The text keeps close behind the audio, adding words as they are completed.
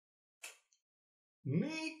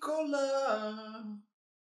Nikola,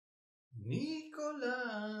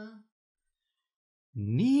 Nikola,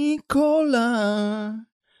 Nikola.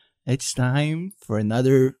 It's time for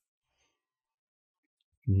another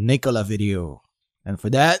Nikola video. And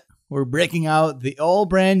for that, we're breaking out the all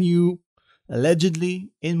brand new,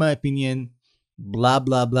 allegedly, in my opinion, blah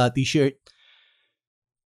blah blah t-shirt.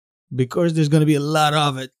 Because there's gonna be a lot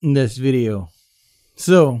of it in this video.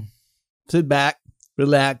 So, sit back,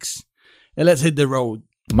 relax, and let's hit the road.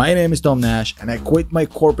 My name is Tom Nash, and I quit my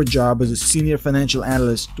corporate job as a senior financial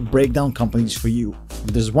analyst to break down companies for you.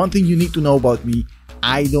 If there's one thing you need to know about me,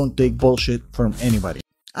 I don't take bullshit from anybody.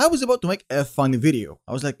 I was about to make a funny video.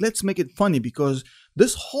 I was like, let's make it funny because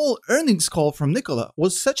this whole earnings call from Nikola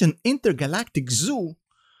was such an intergalactic zoo.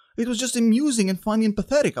 It was just amusing and funny and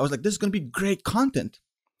pathetic. I was like, this is gonna be great content.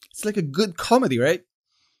 It's like a good comedy, right?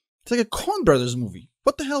 It's like a Coen Brothers movie.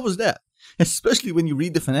 What the hell was that? Especially when you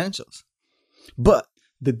read the financials. But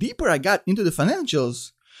the deeper I got into the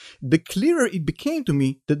financials, the clearer it became to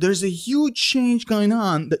me that there's a huge change going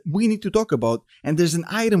on that we need to talk about, and there's an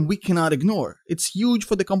item we cannot ignore. It's huge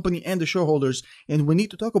for the company and the shareholders, and we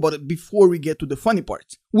need to talk about it before we get to the funny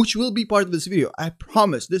parts, which will be part of this video. I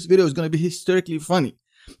promise this video is going to be hysterically funny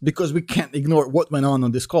because we can't ignore what went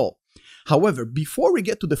on this call. However, before we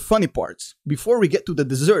get to the funny parts, before we get to the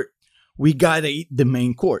dessert, we gotta eat the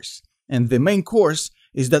main course. And the main course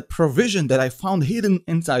is that provision that I found hidden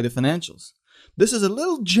inside the financials. This is a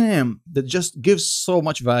little gem that just gives so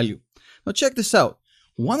much value. Now check this out.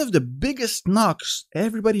 One of the biggest knocks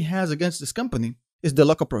everybody has against this company is the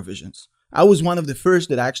lockup provisions. I was one of the first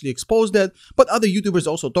that actually exposed that, but other YouTubers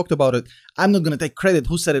also talked about it. I'm not gonna take credit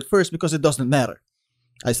who said it first because it doesn't matter.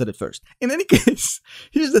 I said it first. In any case,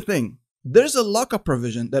 here's the thing. There's a lockup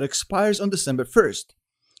provision that expires on December 1st.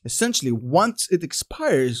 Essentially, once it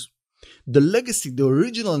expires, the legacy, the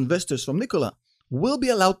original investors from Nikola, will be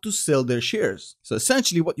allowed to sell their shares. So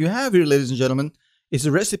essentially what you have here, ladies and gentlemen, is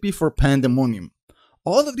a recipe for pandemonium.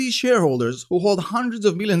 All of these shareholders who hold hundreds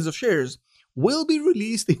of millions of shares will be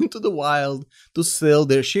released into the wild to sell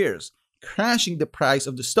their shares, crashing the price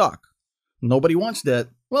of the stock. Nobody wants that.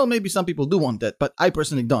 Well, maybe some people do want that, but I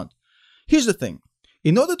personally don't. Here's the thing.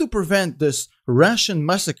 In order to prevent this Russian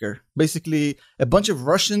massacre, basically a bunch of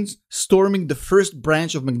Russians storming the first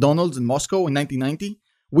branch of McDonald's in Moscow in 1990,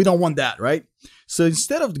 we don't want that, right? So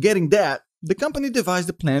instead of getting that, the company devised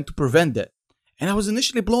a plan to prevent that. And I was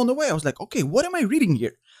initially blown away. I was like, okay, what am I reading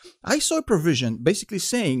here? I saw a provision basically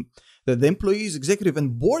saying that the employees, executive,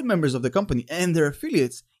 and board members of the company and their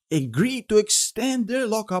affiliates agreed to extend their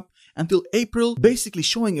lockup until April, basically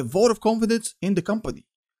showing a vote of confidence in the company.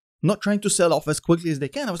 Not trying to sell off as quickly as they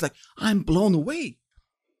can. I was like, I'm blown away.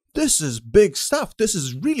 This is big stuff. This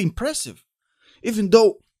is really impressive. Even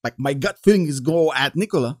though like my gut feeling is go at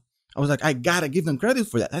Nikola, I was like, I gotta give them credit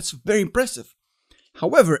for that. That's very impressive.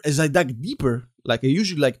 However, as I dug deeper, like I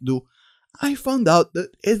usually like to do, I found out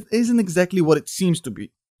that it isn't exactly what it seems to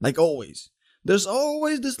be. Like always. There's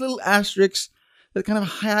always this little asterisk that kind of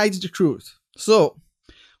hides the truth. So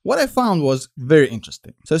what I found was very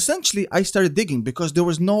interesting. So essentially, I started digging because there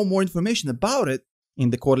was no more information about it in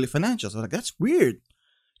the quarterly financials. I was like, that's weird.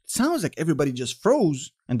 It sounds like everybody just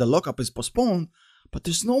froze and the lockup is postponed, but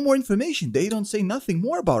there's no more information. They don't say nothing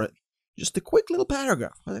more about it. Just a quick little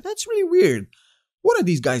paragraph. I was like, that's really weird. What are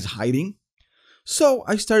these guys hiding? So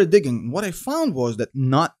I started digging. What I found was that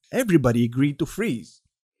not everybody agreed to freeze.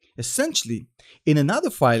 Essentially, in another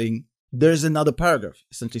filing, there's another paragraph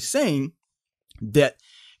essentially saying that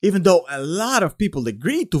even though a lot of people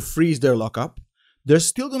agreed to freeze their lockup, there's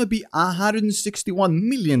still going to be 161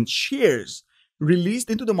 million shares released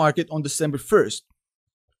into the market on December 1st.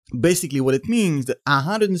 Basically, what it means that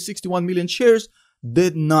 161 million shares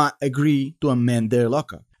did not agree to amend their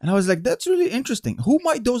lockup. And I was like, that's really interesting. Who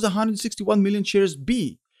might those 161 million shares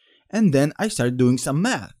be? And then I started doing some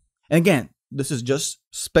math. And again, this is just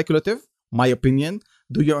speculative, my opinion.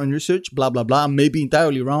 Do your own research, blah, blah, blah. Maybe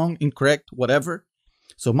entirely wrong, incorrect, whatever.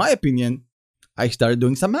 So my opinion, I started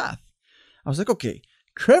doing some math. I was like, okay,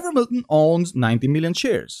 Trevor Milton owns 90 million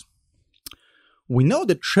shares. We know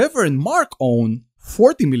that Trevor and Mark own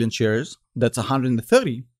 40 million shares. That's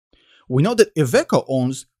 130. We know that Iveco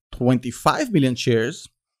owns 25 million shares.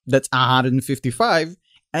 That's 155.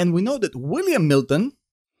 And we know that William Milton,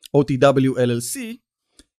 OTW LLC,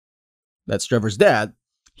 that's Trevor's dad,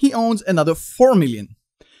 he owns another 4 million.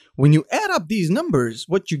 When you add up these numbers,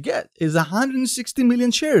 what you get is 160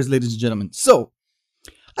 million shares, ladies and gentlemen. So,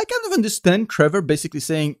 I kind of understand Trevor basically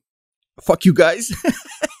saying, fuck you guys,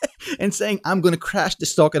 and saying, I'm going to crash the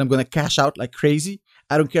stock and I'm going to cash out like crazy.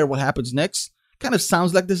 I don't care what happens next. Kind of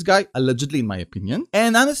sounds like this guy, allegedly in my opinion.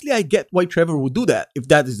 And honestly, I get why Trevor would do that if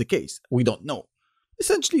that is the case. We don't know.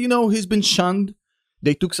 Essentially, he's been shunned.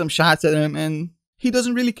 They took some shots at him and he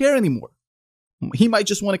doesn't really care anymore. He might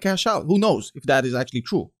just want to cash out. Who knows if that is actually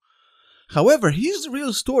true. However, here's the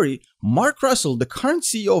real story. Mark Russell, the current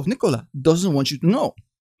CEO of Nikola, doesn't want you to know.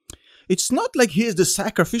 It's not like he is the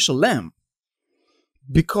sacrificial lamb,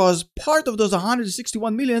 because part of those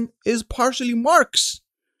 161 million is partially Mark's.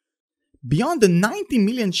 Beyond the 90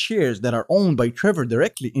 million shares that are owned by Trevor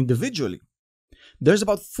directly individually, there's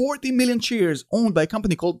about 40 million shares owned by a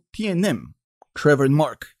company called T&M, Trevor and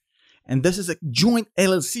Mark. And this is a joint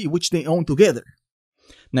LLC which they own together.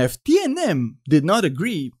 Now, if T&M did not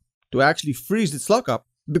agree to actually freeze its lockup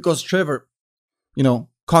because Trevor,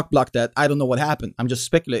 cock-blocked that, I don't know what happened. I'm just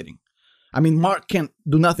speculating. I mean, Mark can't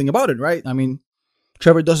do nothing about it, right? I mean,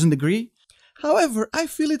 Trevor doesn't agree. However, I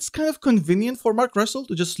feel it's kind of convenient for Mark Russell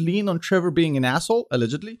to just lean on Trevor being an asshole,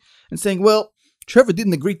 allegedly, and saying, well, Trevor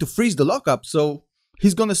didn't agree to freeze the lockup, so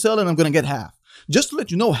he's going to sell and I'm going to get half. Just to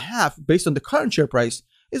let you know, half, based on the current share price,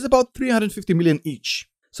 is about 350 million each.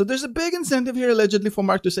 So there's a big incentive here, allegedly, for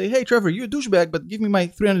Mark to say, hey, Trevor, you're a douchebag, but give me my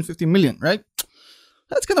 350 million, right?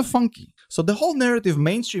 That's kind of funky. So the whole narrative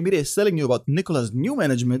mainstream media is selling you about Nikola's new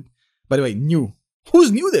management. By the way, new.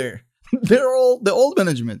 Who's new there? They're all the old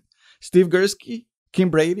management. Steve Gursky, Kim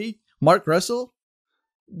Brady, Mark Russell.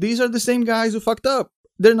 These are the same guys who fucked up.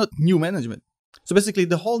 They're not new management. So basically,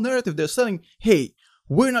 the whole narrative they're selling, hey,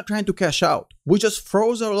 we're not trying to cash out. We just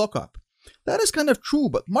froze our lockup. That is kind of true,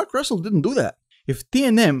 but Mark Russell didn't do that. If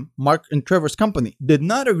T&M, Mark and Trevor's company, did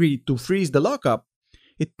not agree to freeze the lockup,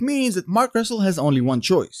 it means that Mark Russell has only one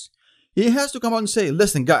choice. He has to come out and say,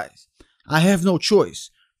 listen guys, I have no choice.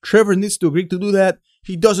 Trevor needs to agree to do that.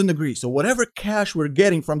 He doesn't agree. So whatever cash we're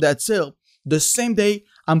getting from that sale, the same day,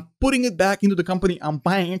 I'm putting it back into the company. I'm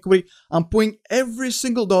buying equity. I'm putting every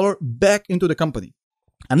single dollar back into the company.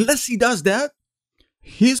 Unless he does that,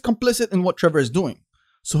 he's complicit in what Trevor is doing.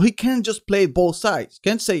 So he can't just play both sides.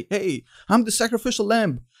 Can't say, hey, I'm the sacrificial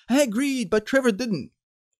lamb. I agreed, but Trevor didn't.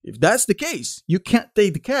 If that's the case, you can't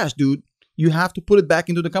take the cash, dude. You have to put it back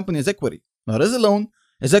into the company as equity. Not as a loan,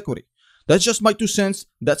 as equity. That's just my 2 cents.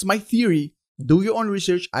 That's my theory. Do your own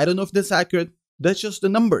research. I don't know if that's accurate. That's just the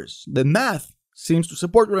numbers. The math seems to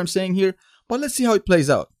support what I'm saying here, but let's see how it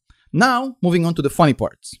plays out. Now, moving on to the funny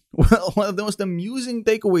parts. Well, one of the most amusing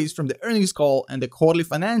takeaways from the earnings call and the quarterly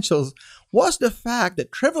financials was the fact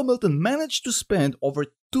that Trevor Milton managed to spend over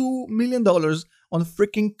 $2 million on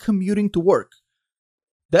freaking commuting to work.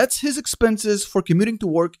 That's his expenses for commuting to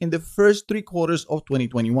work in the first 3 quarters of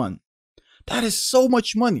 2021. That is so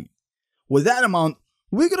much money. With that amount,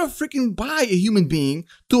 we're gonna freaking buy a human being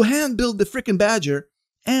to hand build the freaking Badger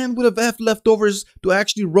and would have leftovers to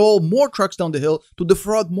actually roll more trucks down the hill to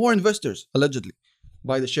defraud more investors, allegedly.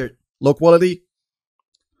 Buy the shirt. Low quality,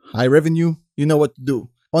 high revenue, you know what to do.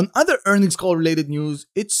 On other earnings call related news,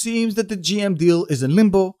 it seems that the GM deal is in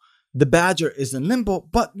limbo, the Badger is in limbo,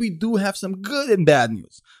 but we do have some good and bad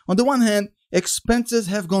news. On the one hand, expenses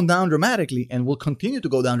have gone down dramatically and will continue to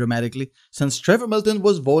go down dramatically since Trevor Milton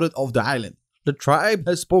was voted off the island. The tribe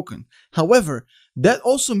has spoken. However, that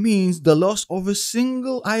also means the loss of a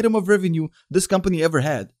single item of revenue this company ever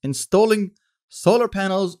had, installing solar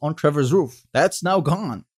panels on Trevor's roof. That's now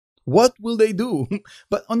gone. What will they do?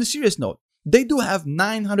 But on a serious note, they do have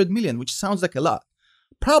 900 million, which sounds like a lot.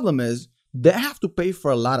 Problem is, they have to pay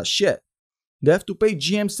for a lot of shit. They have to pay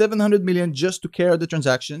GM 700 million just to carry out the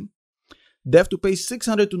transaction. They have to pay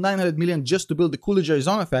 600 to 900 million just to build the Coolidge,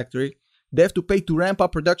 Arizona factory. They have to pay to ramp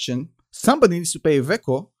up production. Somebody needs to pay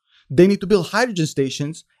Iveco. They need to build hydrogen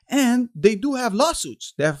stations, and they do have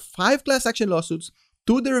lawsuits. They have 5 class action lawsuits,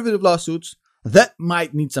 2 derivative lawsuits. That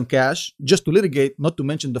might need some cash just to litigate, not to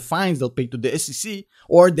mention the fines they'll pay to the SEC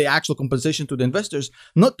or the actual compensation to the investors,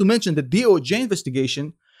 not to mention the DOJ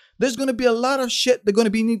investigation. There's going to be a lot of shit they're going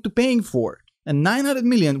to be need to paying for. And 900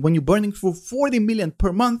 million, when you're burning for 40 million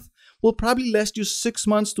per month, will probably last you 6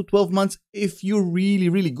 months to 12 months if you're really,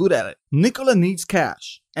 really good at it. Nikola needs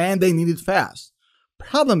cash, and they need it fast.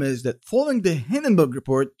 Problem is that following the Hindenburg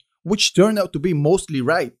report, which turned out to be mostly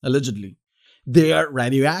right, allegedly, they are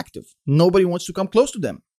radioactive. Nobody wants to come close to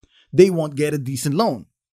them. They won't get a decent loan.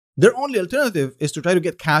 Their only alternative is to try to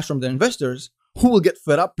get cash from their investors, who will get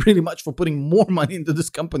fed up pretty much for putting more money into this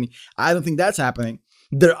company. I don't think that's happening.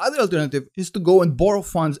 Their other alternative is to go and borrow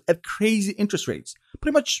funds at crazy interest rates.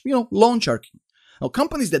 Pretty much, loan sharking. Now,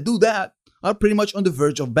 companies that do that are pretty much on the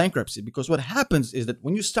verge of bankruptcy, because what happens is that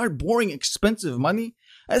when you start borrowing expensive money,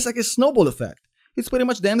 it's like a snowball effect. It's pretty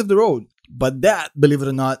much the end of the road. But that, believe it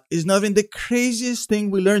or not, is not even the craziest thing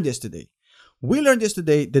we learned yesterday. We learned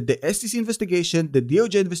yesterday that the SEC investigation, the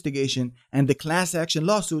DOJ investigation, and the class action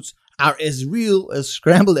lawsuits are as real as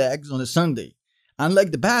scrambled eggs on a Sunday.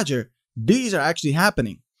 Unlike the Badger, these are actually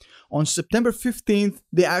happening. On September 15th,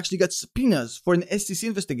 they actually got subpoenas for an SEC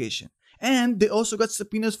investigation. And they also got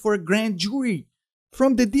subpoenas for a grand jury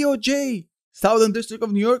from the DOJ. Southern District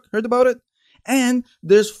of New York, heard about it? And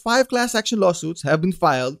there's 5 class action lawsuits have been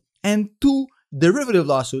filed and 2 derivative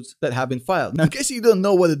lawsuits that have been filed. Now, in case you don't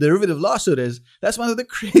know what a derivative lawsuit is, that's one of the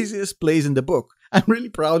craziest plays in the book. I'm really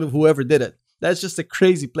proud of whoever did it. That's just a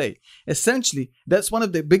crazy play. Essentially, that's one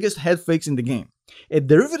of the biggest head fakes in the game. A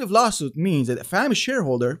derivative lawsuit means that if I'm a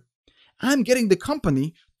shareholder, I'm getting the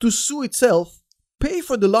company to sue itself, pay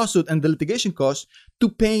for the lawsuit and the litigation costs to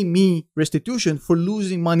pay me restitution for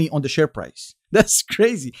losing money on the share price. That's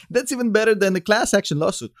crazy. That's even better than the class action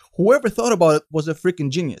lawsuit. Whoever thought about it was a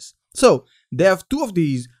freaking genius. So they have 2 of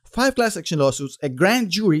these, 5 class action lawsuits, a grand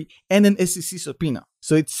jury, and an SEC subpoena.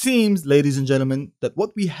 So it seems, ladies and gentlemen, that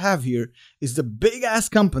what we have here is the big ass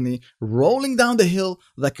company rolling down the hill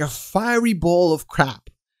like a fiery ball of crap.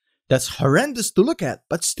 That's horrendous to look at,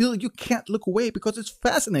 but still you can't look away because it's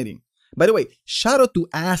fascinating. By the way, shout out to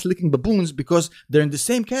ass-licking baboons because they're in the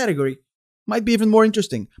same category. Might be even more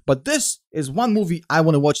interesting. But this is one movie I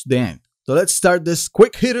want to watch to the end. So let's start this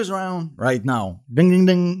quick hitters round right now. Ding ding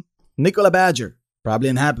ding. Nikola Badger, probably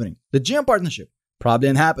ain't happening. The GM partnership, probably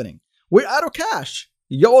ain't happening. We're out of cash.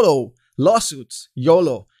 YOLO. Lawsuits,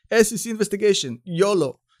 YOLO. SEC investigation,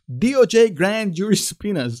 YOLO. DOJ grand jury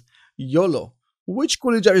subpoenas, YOLO. Which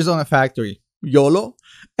Coolidge, Arizona factory? YOLO.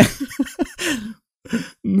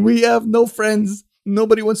 We have no friends.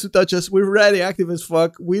 Nobody wants to touch us. We're radioactive as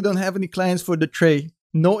fuck. We don't have any clients for the tray.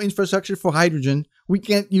 No infrastructure for hydrogen. We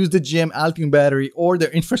can't use the GM Altium battery or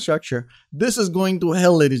their infrastructure. This is going to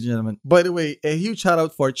hell, ladies and gentlemen. By the way, a huge shout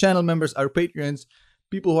out for our channel members, our Patreons,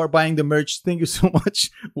 people who are buying the merch. Thank you so much.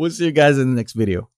 We'll see you guys in the next video.